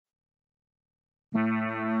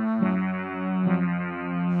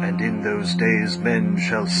And in those days men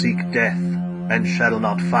shall seek death, and shall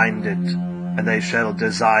not find it, and they shall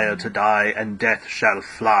desire to die, and death shall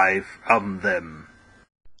fly from them.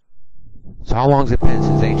 So how long's it been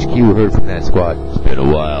since HQ heard from that squad? It's been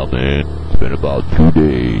a while, man. It's been about 2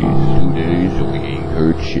 days. 2 days and we ain't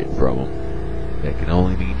heard shit from them. That can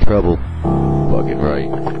only mean trouble. Fucking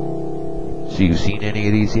right. So you seen any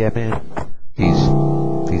of these yet, man?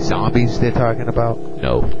 These zombies they're talking about?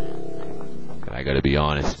 No. And I gotta be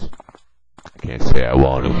honest. I can't say I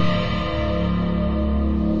want to.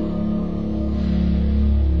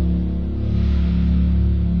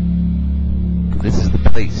 This is the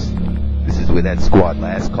place. This is where that squad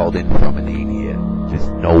last called in from, and they ain't here. There's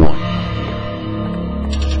no one here.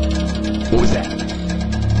 What was that?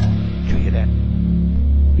 Did you hear that?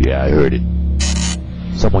 Yeah, I heard it.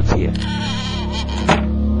 Someone's here.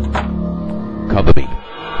 Cover me.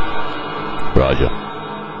 Roger.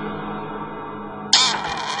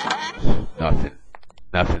 Nothing.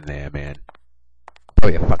 Nothing there, man.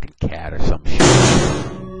 Probably a fucking cat or some shit.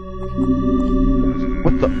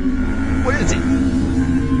 What the? What is it?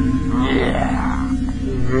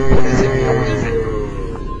 What is it? What is it?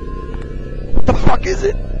 What the fuck is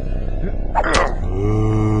it?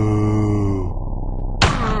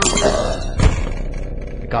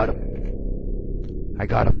 I got him. I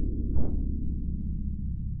got him.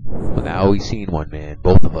 Well, now we seen one, man.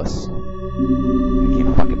 Both of us. I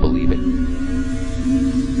can't fucking believe it.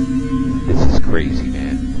 This is crazy,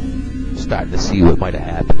 man. I'm starting to see what might have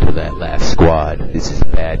happened to that last squad. This is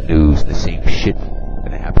bad news. The same shit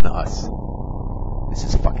gonna happen to us. This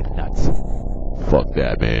is fucking nuts. Fuck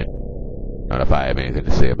that, man. Not if I have anything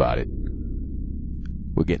to say about it.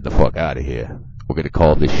 We're getting the fuck out of here. We're gonna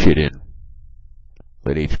call this shit in.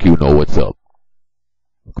 Let HQ know what's up.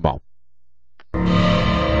 Come on.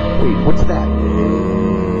 Wait, what's that?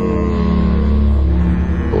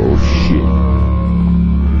 Oh shit.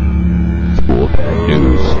 It's more bad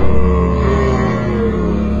news.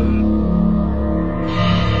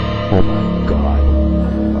 Oh my god.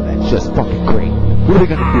 Oh, that's just fucking great. What are they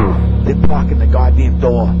gonna do? They're blocking the goddamn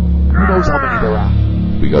door. Who knows how many there are?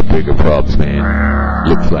 We got bigger problems, man.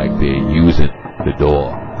 Looks like they're using the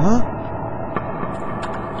door. Huh?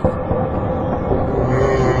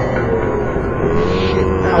 Shit,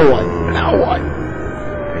 now what? Now what?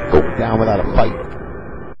 Ain't going down without a fight.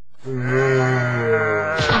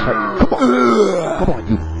 Hey, come on. Come on,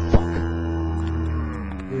 you fuck.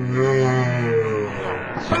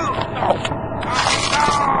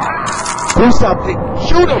 Do something.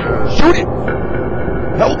 Shoot him. Shoot him.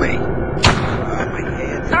 Help me. My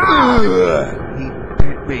hands. He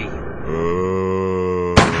bit me.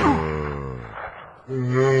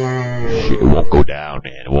 Shit, it won't go down,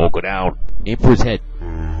 man. It won't go down. Aim for his head.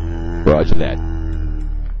 Roger that.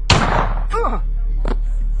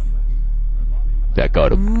 That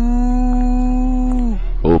got him.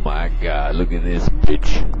 Oh my god, look at this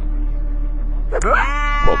bitch.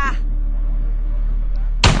 Fuck.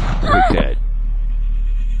 Take that.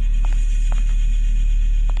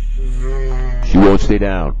 She won't stay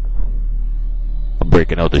down. I'm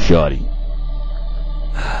breaking out the shotty.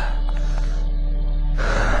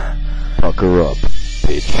 Fuck her up,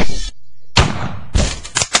 bitch.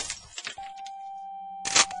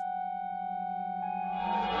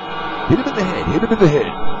 Hit him in the head. Hit him in the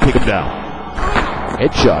head. Take him down.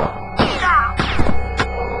 Headshot him.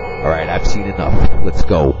 Alright, I've seen enough. Let's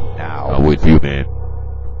go now. I'll wait for you, man.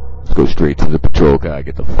 Let's go straight to the patrol car.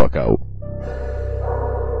 Get the fuck out.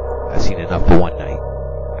 I've seen enough for one night.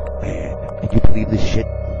 Man, can you believe this shit?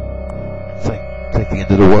 It's like the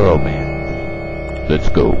end of the world, man. Let's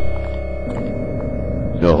go.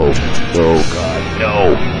 No. Oh god,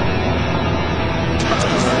 no.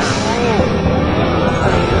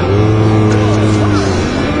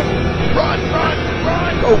 Run!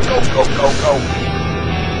 Go!